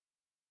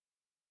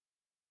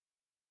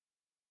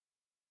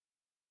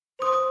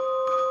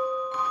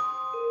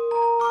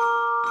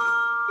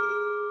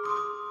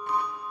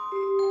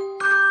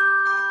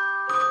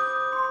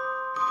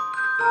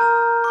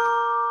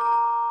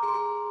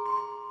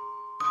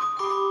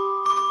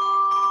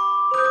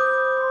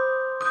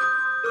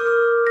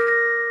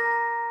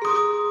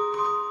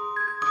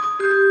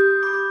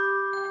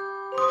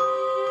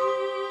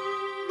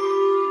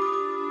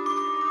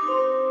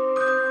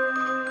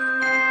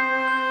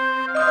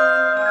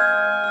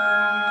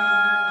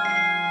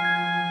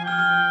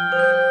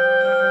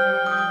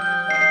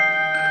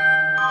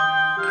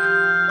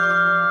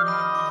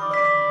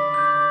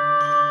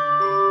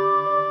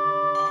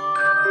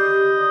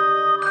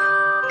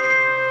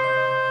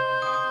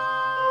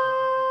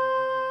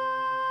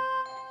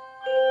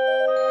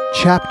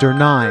Chapter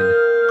 9.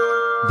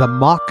 The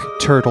Mock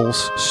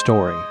Turtle's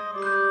Story.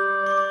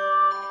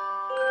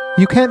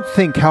 "You can't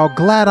think how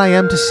glad I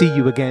am to see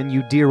you again,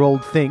 you dear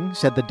old thing,"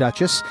 said the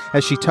Duchess,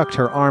 as she tucked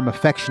her arm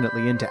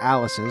affectionately into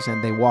Alice's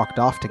and they walked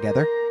off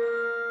together.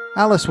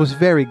 Alice was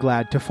very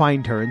glad to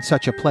find her in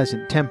such a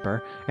pleasant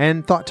temper,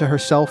 and thought to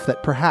herself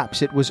that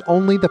perhaps it was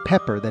only the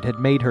pepper that had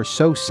made her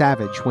so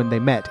savage when they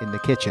met in the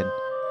kitchen.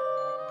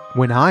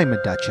 "When I'm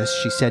a duchess,"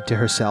 she said to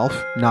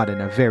herself, not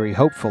in a very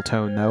hopeful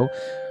tone though,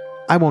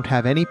 "I won't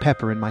have any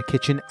pepper in my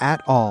kitchen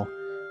at all.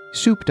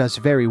 Soup does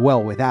very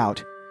well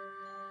without.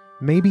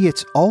 Maybe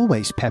it's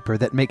always pepper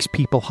that makes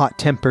people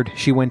hot-tempered,"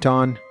 she went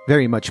on,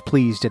 very much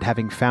pleased at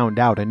having found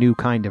out a new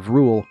kind of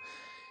rule.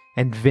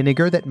 "And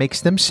vinegar that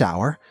makes them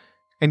sour,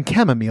 and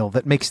chamomile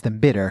that makes them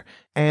bitter,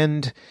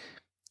 and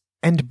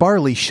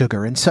barley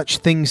sugar and such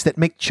things that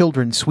make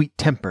children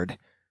sweet-tempered.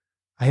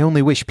 I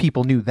only wish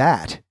people knew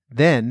that.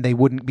 Then they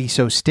wouldn't be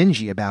so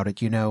stingy about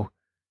it, you know."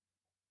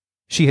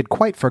 She had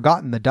quite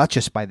forgotten the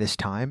Duchess by this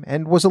time,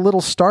 and was a little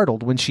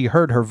startled when she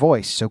heard her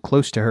voice so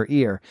close to her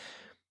ear.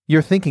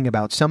 "You're thinking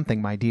about something,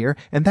 my dear,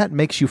 and that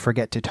makes you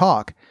forget to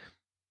talk.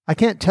 I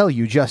can't tell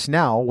you just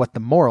now what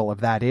the moral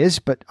of that is,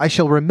 but I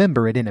shall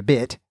remember it in a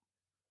bit."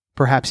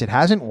 "Perhaps it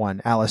hasn't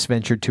one," Alice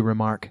ventured to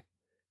remark.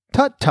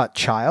 "Tut, tut,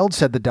 child,"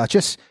 said the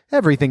Duchess.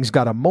 "Everything's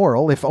got a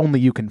moral, if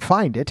only you can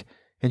find it,"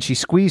 and she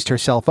squeezed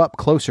herself up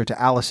closer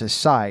to Alice's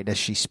side as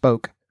she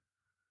spoke.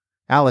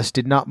 Alice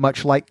did not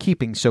much like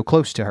keeping so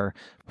close to her,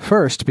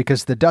 first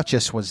because the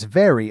Duchess was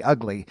very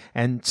ugly,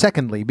 and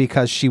secondly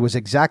because she was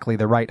exactly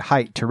the right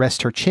height to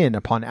rest her chin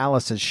upon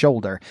Alice's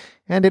shoulder,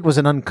 and it was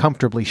an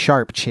uncomfortably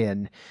sharp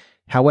chin.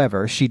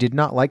 However, she did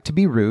not like to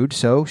be rude,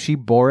 so she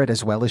bore it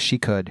as well as she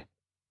could.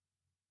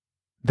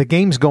 "The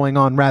game's going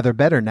on rather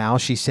better now,"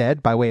 she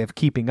said, by way of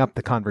keeping up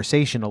the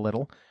conversation a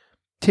little.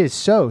 "'Tis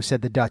so,"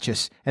 said the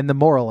Duchess, "and the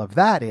moral of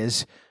that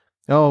is,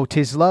 'Oh,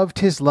 'tis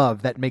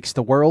love that makes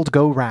the world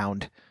go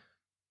round.'"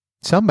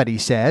 "Somebody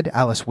said,"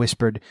 Alice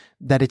whispered,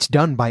 "that it's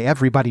done by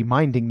everybody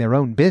minding their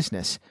own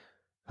business."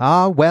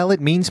 "Ah, well,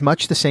 it means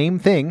much the same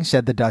thing,"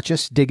 said the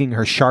Duchess, digging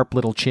her sharp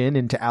little chin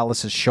into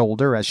Alice's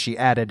shoulder as she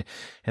added,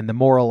 "and the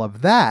moral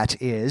of that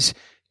is,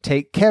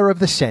 take care of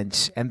the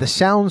sense, and the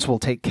sounds will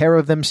take care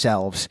of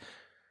themselves."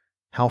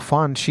 How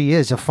fond she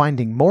is of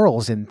finding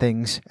morals in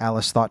things,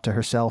 Alice thought to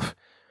herself.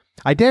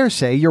 "I dare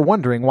say you're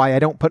wondering why I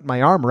don't put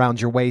my arm round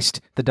your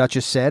waist," the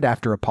Duchess said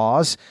after a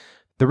pause.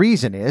 "The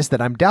reason is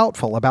that I'm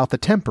doubtful about the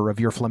temper of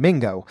your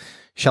flamingo.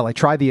 Shall I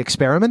try the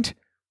experiment?"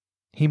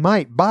 "He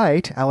might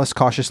bite," Alice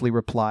cautiously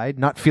replied,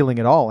 not feeling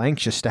at all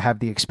anxious to have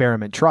the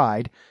experiment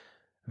tried.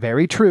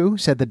 "Very true,"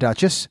 said the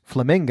Duchess.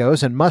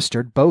 "Flamingos and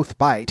mustard both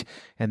bite,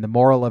 and the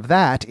moral of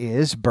that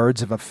is,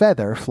 birds of a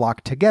feather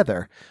flock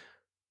together."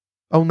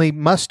 "Only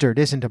mustard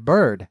isn't a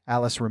bird,"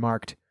 Alice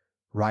remarked.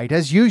 "Right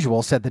as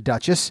usual," said the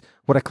Duchess.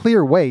 "What a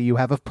clear way you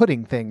have of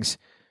putting things."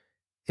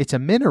 "It's a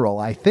mineral,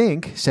 I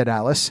think," said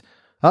Alice.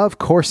 "Of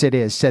course it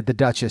is," said the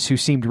Duchess, who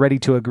seemed ready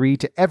to agree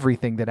to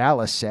everything that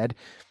Alice said.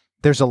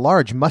 "There's a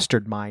large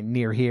mustard mine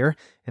near here,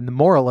 and the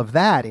moral of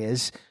that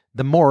is,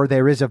 the more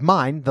there is of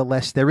mine, the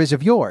less there is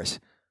of yours."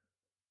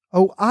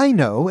 "Oh, I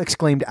know,"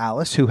 exclaimed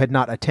Alice, who had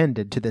not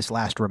attended to this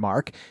last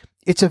remark.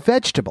 "It's a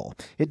vegetable.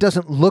 It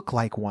doesn't look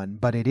like one,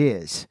 but it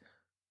is."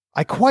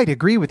 "I quite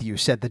agree with you,"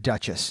 said the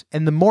Duchess,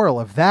 "and the moral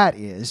of that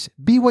is,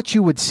 be what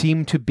you would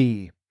seem to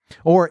be.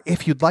 Or,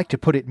 if you'd like to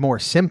put it more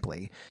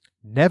simply,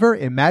 never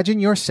imagine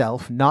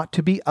yourself not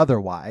to be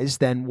otherwise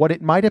than what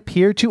it might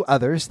appear to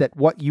others that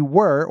what you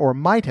were or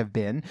might have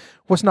been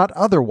was not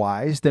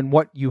otherwise than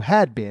what you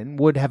had been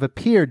would have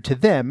appeared to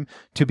them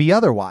to be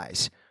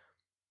otherwise."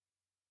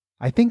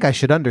 "I think I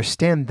should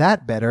understand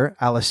that better,"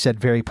 Alice said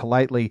very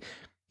politely,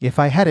 "if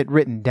I had it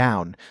written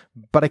down,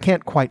 but I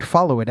can't quite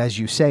follow it as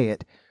you say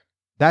it."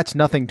 "That's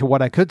nothing to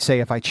what I could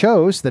say if I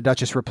chose," the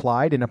Duchess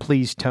replied in a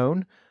pleased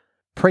tone.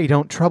 "Pray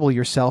don't trouble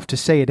yourself to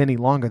say it any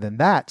longer than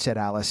that," said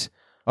Alice.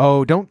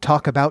 "Oh, don't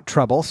talk about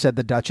trouble," said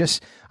the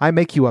Duchess. "I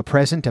make you a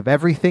present of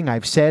everything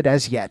I've said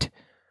as yet."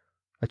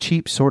 A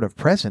cheap sort of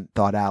present,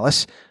 thought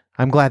Alice.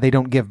 I'm glad they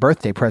don't give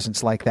birthday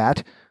presents like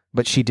that,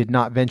 but she did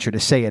not venture to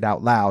say it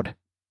out loud.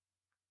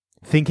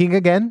 "Thinking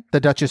again?" the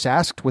Duchess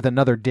asked, with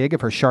another dig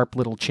of her sharp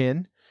little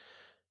chin.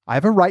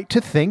 "I've a right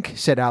to think,"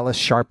 said Alice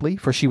sharply,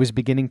 for she was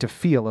beginning to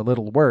feel a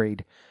little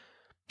worried.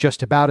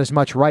 "Just about as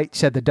much right,"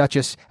 said the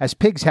Duchess, "as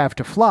pigs have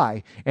to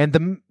fly, and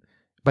the—"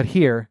 But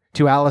here,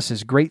 to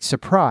Alice's great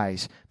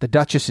surprise, the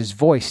Duchess's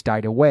voice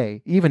died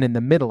away, even in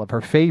the middle of her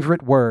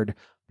favorite word,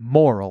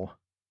 moral.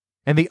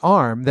 And the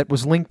arm that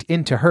was linked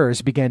into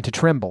hers began to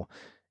tremble.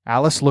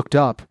 Alice looked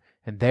up,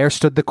 and there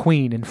stood the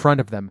Queen in front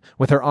of them,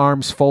 with her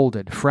arms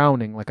folded,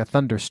 frowning like a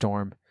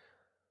thunderstorm.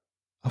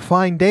 "A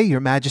fine day, Your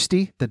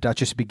Majesty," the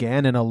Duchess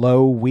began in a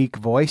low, weak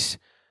voice.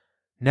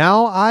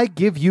 "Now I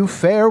give you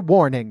fair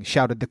warning,"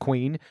 shouted the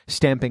Queen,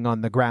 stamping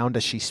on the ground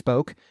as she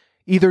spoke.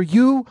 "Either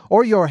you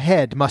or your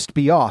head must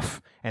be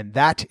off, and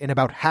that in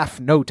about half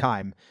no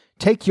time.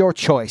 Take your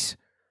choice."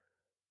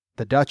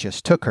 The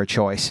Duchess took her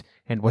choice,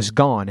 and was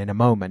gone in a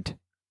moment.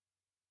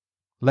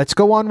 "Let's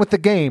go on with the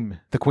game,"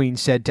 the Queen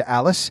said to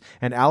Alice,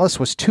 and Alice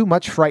was too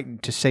much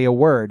frightened to say a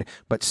word,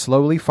 but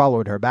slowly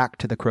followed her back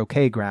to the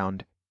croquet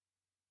ground.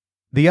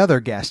 The other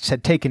guests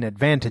had taken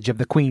advantage of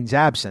the Queen's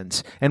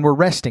absence and were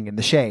resting in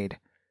the shade.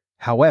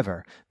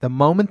 However, the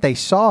moment they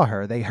saw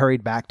her, they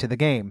hurried back to the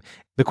game,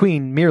 the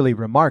Queen merely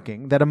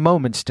remarking that a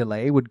moment's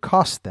delay would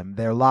cost them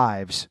their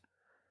lives.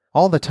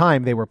 All the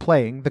time they were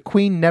playing, the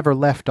Queen never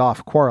left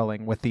off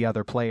quarreling with the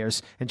other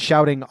players and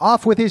shouting,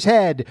 "Off with his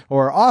head!"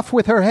 or "Off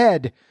with her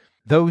head!"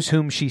 Those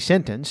whom she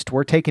sentenced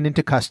were taken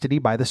into custody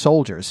by the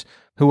soldiers,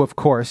 who of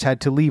course had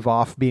to leave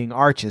off being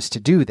arches to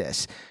do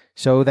this,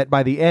 so that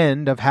by the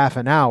end of half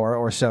an hour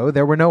or so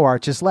there were no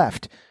arches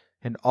left,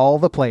 and all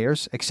the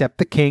players, except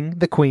the King,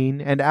 the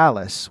Queen, and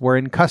Alice, were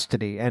in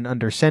custody and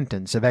under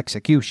sentence of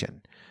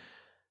execution.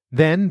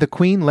 Then the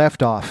Queen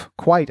left off,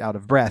 quite out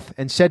of breath,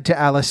 and said to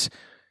Alice,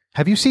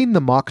 "Have you seen the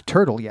Mock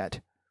Turtle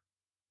yet?"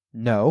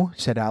 "No,"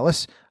 said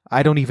Alice.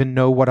 "I don't even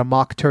know what a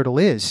mock turtle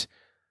is."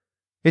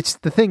 "It's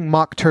the thing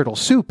mock turtle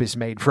soup is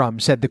made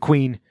from," said the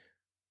Queen.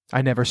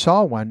 "I never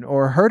saw one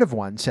or heard of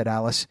one," said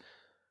Alice.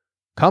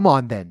 "Come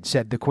on, then,"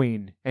 said the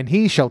Queen, "and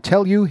he shall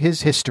tell you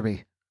his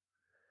history."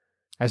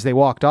 As they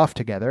walked off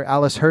together,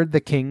 Alice heard the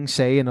King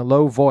say in a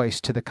low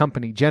voice to the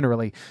company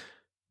generally,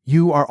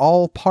 "You are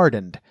all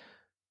pardoned."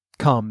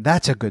 "Come,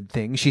 that's a good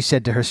thing," she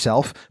said to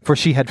herself, for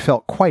she had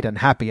felt quite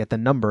unhappy at the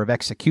number of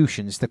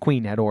executions the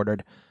Queen had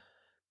ordered.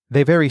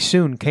 They very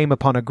soon came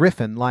upon a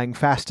griffin lying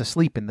fast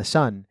asleep in the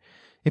sun.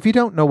 If you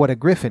don't know what a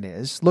griffin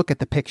is, look at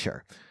the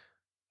picture.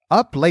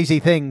 "Up, lazy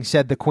thing,"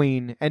 said the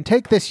Queen, "and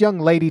take this young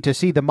lady to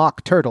see the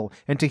Mock Turtle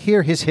and to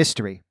hear his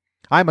history.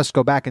 I must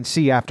go back and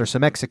see after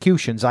some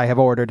executions I have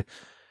ordered."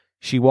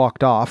 She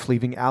walked off,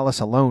 leaving Alice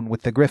alone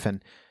with the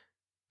griffin.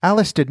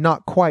 Alice did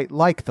not quite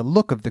like the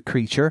look of the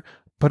creature,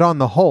 but on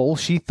the whole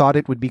she thought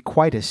it would be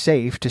quite as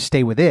safe to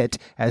stay with it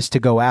as to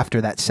go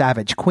after that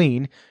savage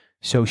Queen,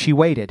 so she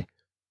waited.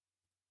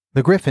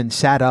 The griffin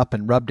sat up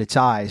and rubbed its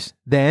eyes.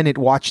 Then it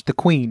watched the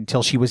Queen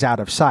till she was out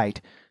of sight.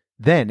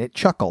 Then it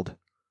chuckled.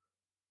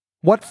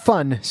 "What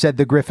fun!" said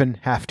the griffin,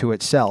 half to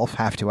itself,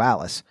 half to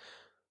Alice.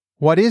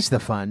 "What is the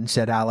fun?"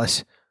 said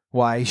Alice.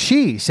 "Why,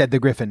 she," said the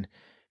griffin.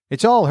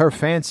 "It's all her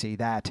fancy,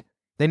 that.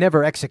 They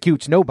never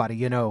executes nobody,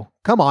 you know.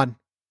 Come on."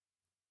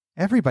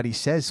 "Everybody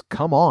says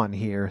 'come on'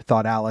 here,"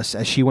 thought Alice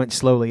as she went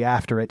slowly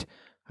after it.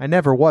 "I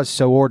never was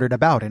so ordered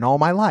about in all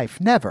my life,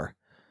 never."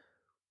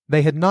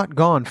 They had not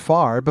gone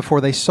far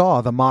before they saw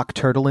the Mock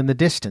Turtle in the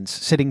distance,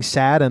 sitting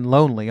sad and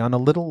lonely on a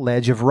little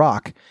ledge of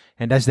rock,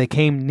 and as they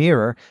came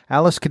nearer,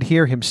 Alice could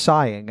hear him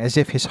sighing as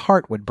if his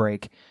heart would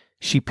break.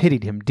 She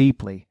pitied him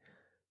deeply.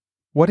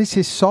 "What is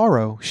his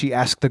sorrow?" she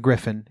asked the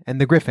griffin,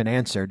 and the griffin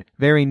answered,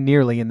 very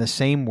nearly in the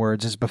same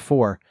words as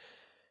before.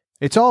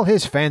 "It's all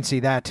his fancy,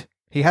 that.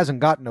 He hasn't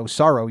got no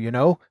sorrow, you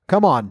know.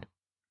 Come on."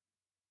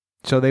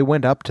 So they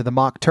went up to the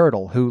Mock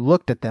Turtle, who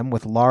looked at them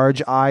with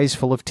large eyes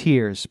full of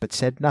tears, but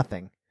said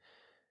nothing.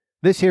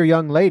 "This here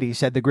young lady,"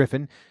 said the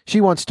griffin,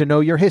 "she wants to know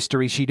your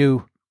history, she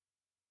do."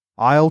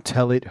 "I'll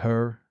tell it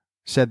her,"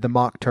 said the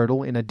Mock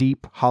Turtle in a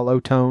deep, hollow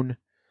tone.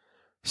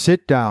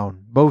 "Sit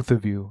down, both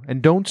of you,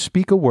 and don't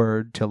speak a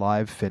word till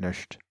I've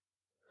finished."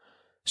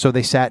 So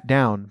they sat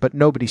down, but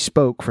nobody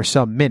spoke for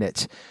some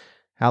minutes.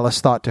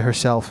 Alice thought to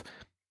herself,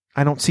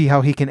 "I don't see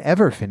how he can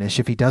ever finish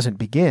if he doesn't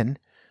begin."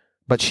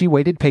 But she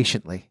waited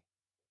patiently.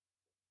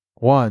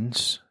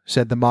 "Once,"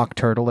 said the Mock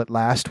Turtle at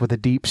last with a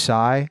deep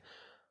sigh,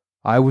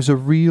 "I was a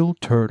real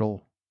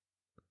turtle."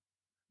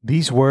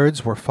 These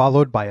words were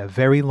followed by a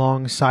very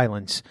long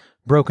silence,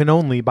 broken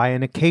only by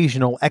an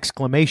occasional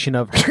exclamation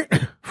of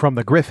from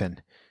the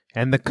griffin,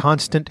 and the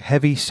constant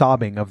heavy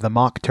sobbing of the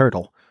Mock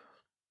Turtle.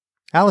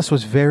 Alice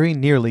was very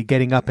nearly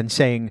getting up and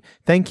saying,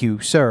 "Thank you,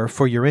 sir,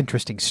 for your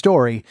interesting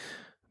story,"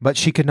 but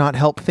she could not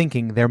help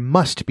thinking there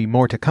must be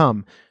more to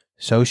come,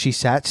 so she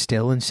sat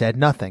still and said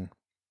nothing.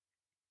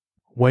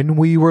 "When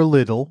we were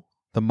little,"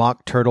 the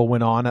Mock Turtle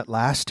went on at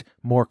last,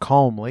 more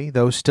calmly,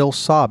 though still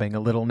sobbing a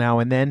little now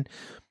and then,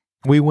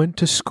 "we went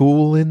to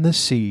school in the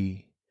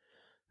sea.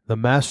 The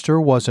master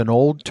was an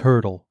old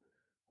turtle.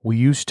 We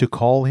used to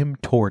call him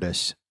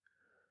Tortoise."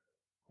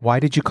 "Why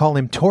did you call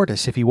him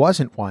Tortoise if he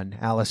wasn't one?"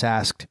 Alice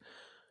asked.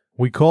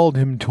 "We called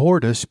him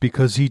Tortoise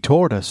because he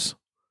taught us,"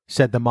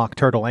 said the Mock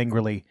Turtle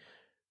angrily.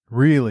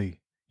 "Really,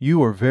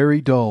 you are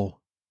very dull."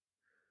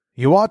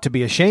 "You ought to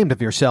be ashamed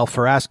of yourself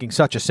for asking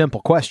such a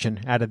simple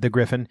question," added the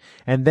griffin,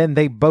 and then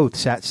they both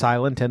sat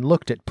silent and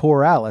looked at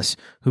poor Alice,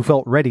 who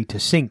felt ready to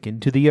sink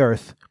into the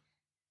earth.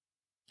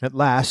 At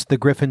last the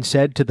griffin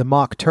said to the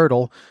Mock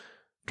Turtle,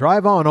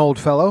 "Drive on, old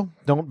fellow,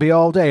 don't be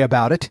all day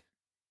about it."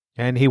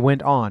 And he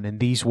went on in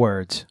these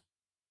words.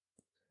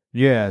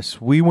 "Yes,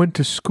 we went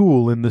to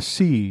school in the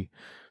sea,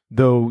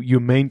 though you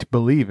mayn't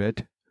believe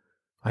it."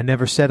 "I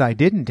never said I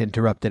didn't,"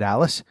 interrupted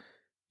Alice.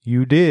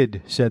 "You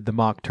did," said the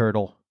Mock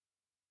Turtle.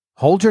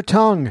 "Hold your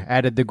tongue,"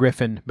 added the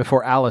griffin,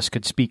 before Alice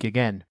could speak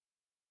again.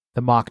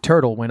 The Mock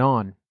Turtle went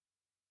on.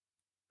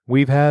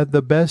 "We've had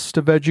the best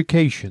of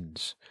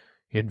educations.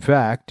 In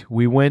fact,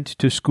 we went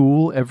to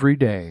school every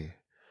day.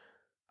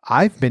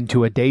 "I've been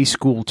to a day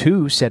school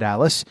too," said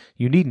Alice.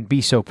 "You needn't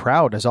be so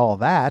proud as all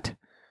that."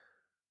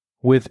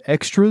 "With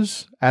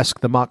extras?"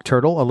 asked the Mock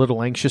Turtle a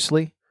little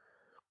anxiously.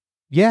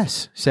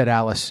 "Yes," said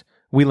Alice.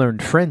 "We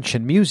learned French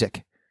and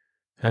music."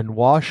 "And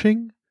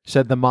washing?"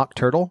 said the Mock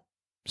Turtle.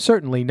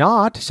 "Certainly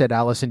not," said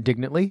Alice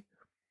indignantly.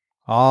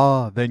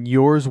 "Ah, then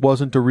yours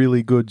wasn't a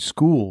really good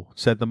school,"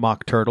 said the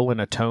Mock Turtle in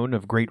a tone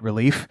of great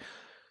relief.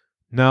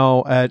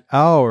 "Now, at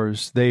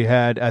ours they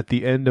had at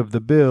the end of the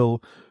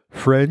bill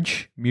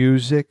French,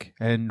 music,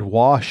 and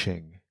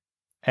washing.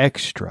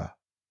 Extra."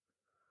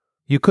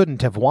 "You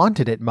couldn't have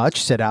wanted it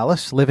much," said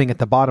Alice, "living at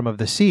the bottom of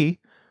the sea."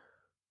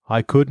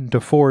 "I couldn't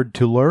afford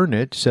to learn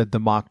it," said the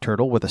Mock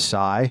Turtle with a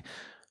sigh.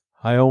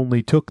 "I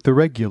only took the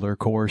regular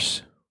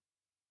course."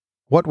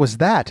 "What was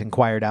that?"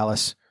 inquired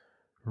Alice.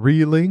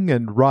 "Reeling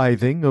and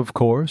writhing, of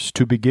course,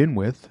 to begin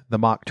with," the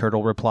Mock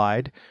Turtle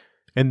replied,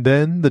 "and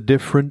then the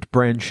different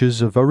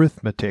branches of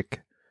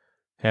arithmetic.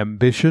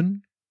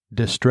 Ambition,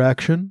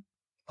 distraction,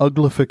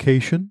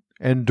 uglification,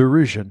 and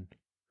derision."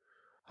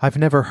 "I've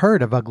never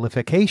heard of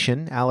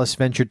uglification," Alice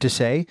ventured to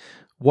say.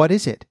 "What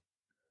is it?"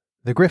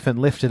 The Gryphon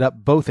lifted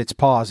up both its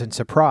paws in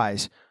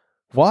surprise.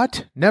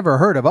 "What? Never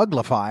heard of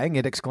uglifying?"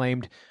 it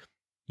exclaimed.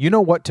 "You know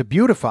what to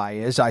beautify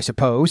is, I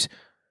suppose."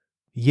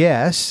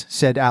 "Yes,"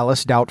 said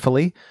Alice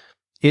doubtfully.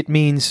 "It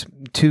means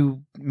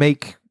to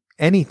make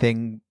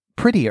anything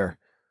prettier."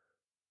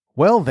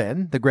 "Well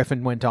then," the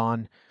Gryphon went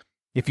on,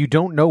 "if you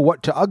don't know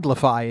what to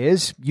uglify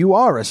is, you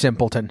are a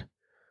simpleton."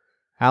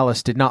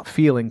 Alice did not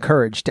feel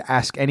encouraged to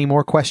ask any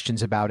more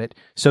questions about it,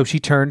 so she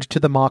turned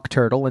to the Mock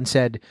Turtle and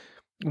said,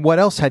 "What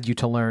else had you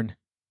to learn?"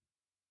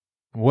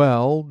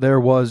 "Well, there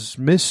was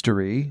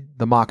mystery,"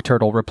 the Mock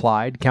Turtle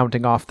replied,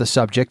 counting off the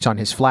subjects on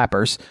his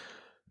flappers.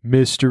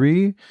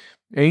 "Mystery,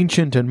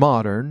 ancient and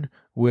modern,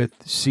 with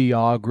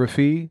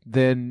seaography,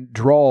 then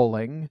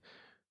drawling.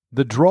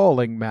 The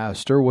drawling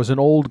master was an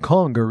old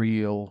conger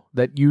eel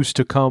that used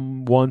to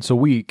come once a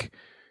week.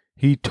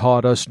 He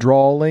taught us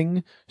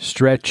drawling,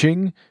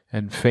 stretching,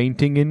 and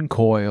fainting in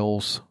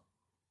coils."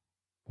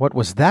 "What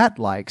was that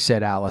like?"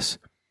 said Alice.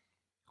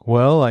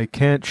 "Well, I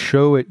can't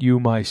show it you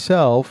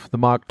myself," the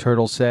Mock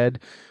Turtle said.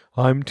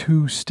 "I'm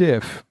too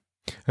stiff,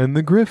 and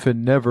the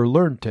Gryphon never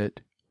learnt it."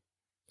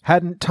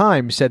 "Hadn't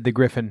time," said the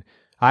Gryphon.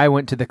 "I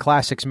went to the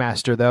classics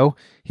master, though.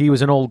 He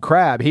was an old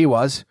crab, he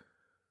was."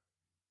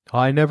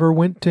 "I never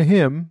went to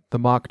him," the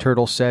Mock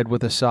Turtle said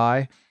with a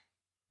sigh.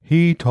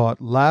 "He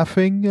taught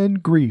laughing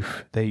and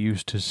grief, they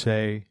used to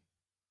say."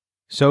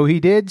 So he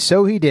did,"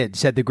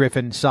 said the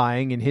Gryphon,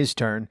 sighing in his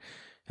turn,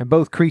 and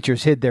both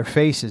creatures hid their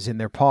faces in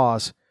their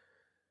paws.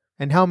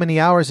 "And how many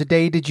hours a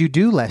day did you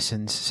do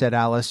lessons?" said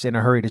Alice, in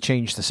a hurry to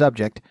change the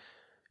subject.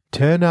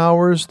 10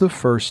 hours the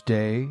first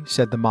day,"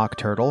 said the Mock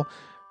Turtle,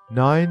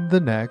 9 the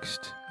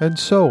next, and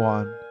so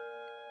on.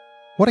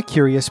 "What a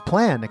curious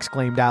plan!"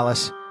 exclaimed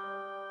Alice.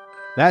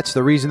 "That's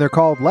the reason they're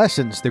called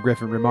lessons," the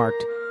Gryphon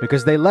remarked,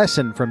 "because they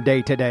lessen from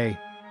day to day."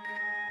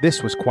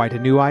 This was quite a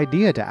new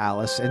idea to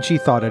Alice, and she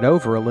thought it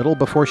over a little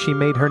before she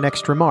made her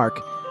next remark.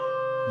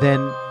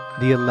 "Then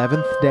the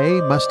 11th day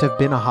must have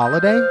been a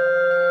holiday?"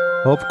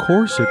 "Of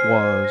course it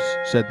was,"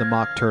 said the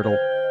Mock Turtle.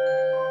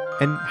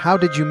 "And how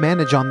did you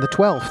manage on the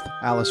 12th?"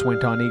 Alice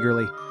went on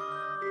eagerly.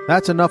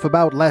 "That's enough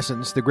about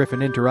lessons," the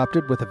Gryphon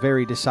interrupted with a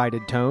very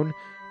decided tone.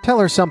 "Tell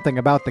her something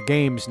about the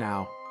games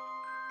now."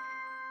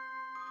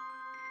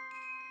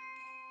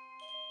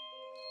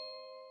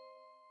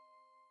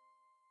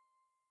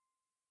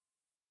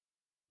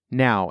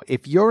 Now,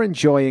 if you're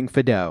enjoying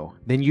Fido,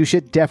 then you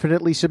should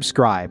definitely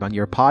subscribe on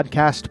your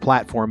podcast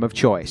platform of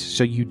choice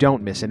so you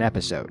don't miss an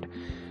episode.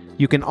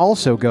 You can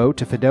also go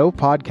to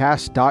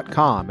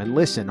fidopodcast.com and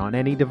listen on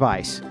any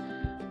device.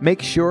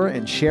 Make sure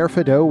and share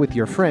Fido with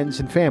your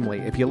friends and family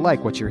if you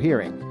like what you're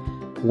hearing.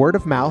 Word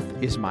of mouth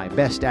is my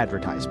best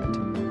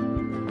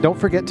advertisement. Don't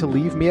forget to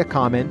leave me a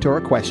comment or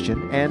a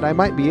question, and I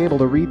might be able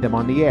to read them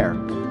on the air.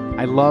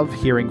 I love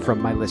hearing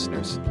from my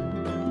listeners.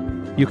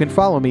 You can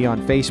follow me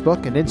on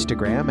Facebook and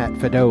Instagram at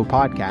Fido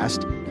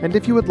Podcast, and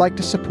if you would like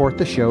to support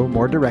the show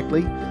more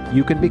directly,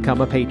 you can become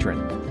a patron.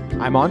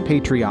 I'm on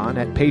Patreon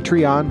at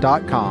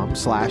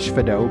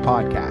patreon.com/Fido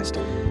Podcast.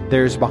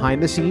 There's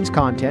behind-the-scenes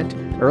content,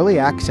 early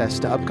access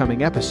to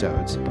upcoming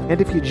episodes,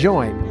 and if you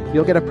join,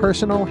 you'll get a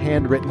personal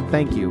handwritten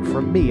thank you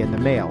from me in the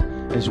mail,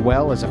 as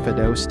well as a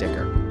Fido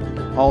sticker.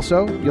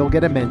 Also, you'll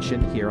get a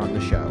mention here on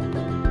the show.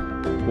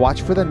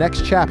 Watch for the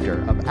next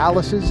chapter of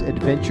Alice's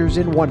Adventures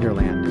in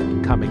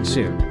Wonderland, coming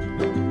soon.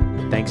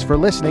 Thanks for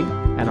listening,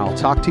 and I'll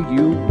talk to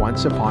you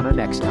once upon a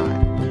next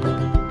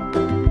time.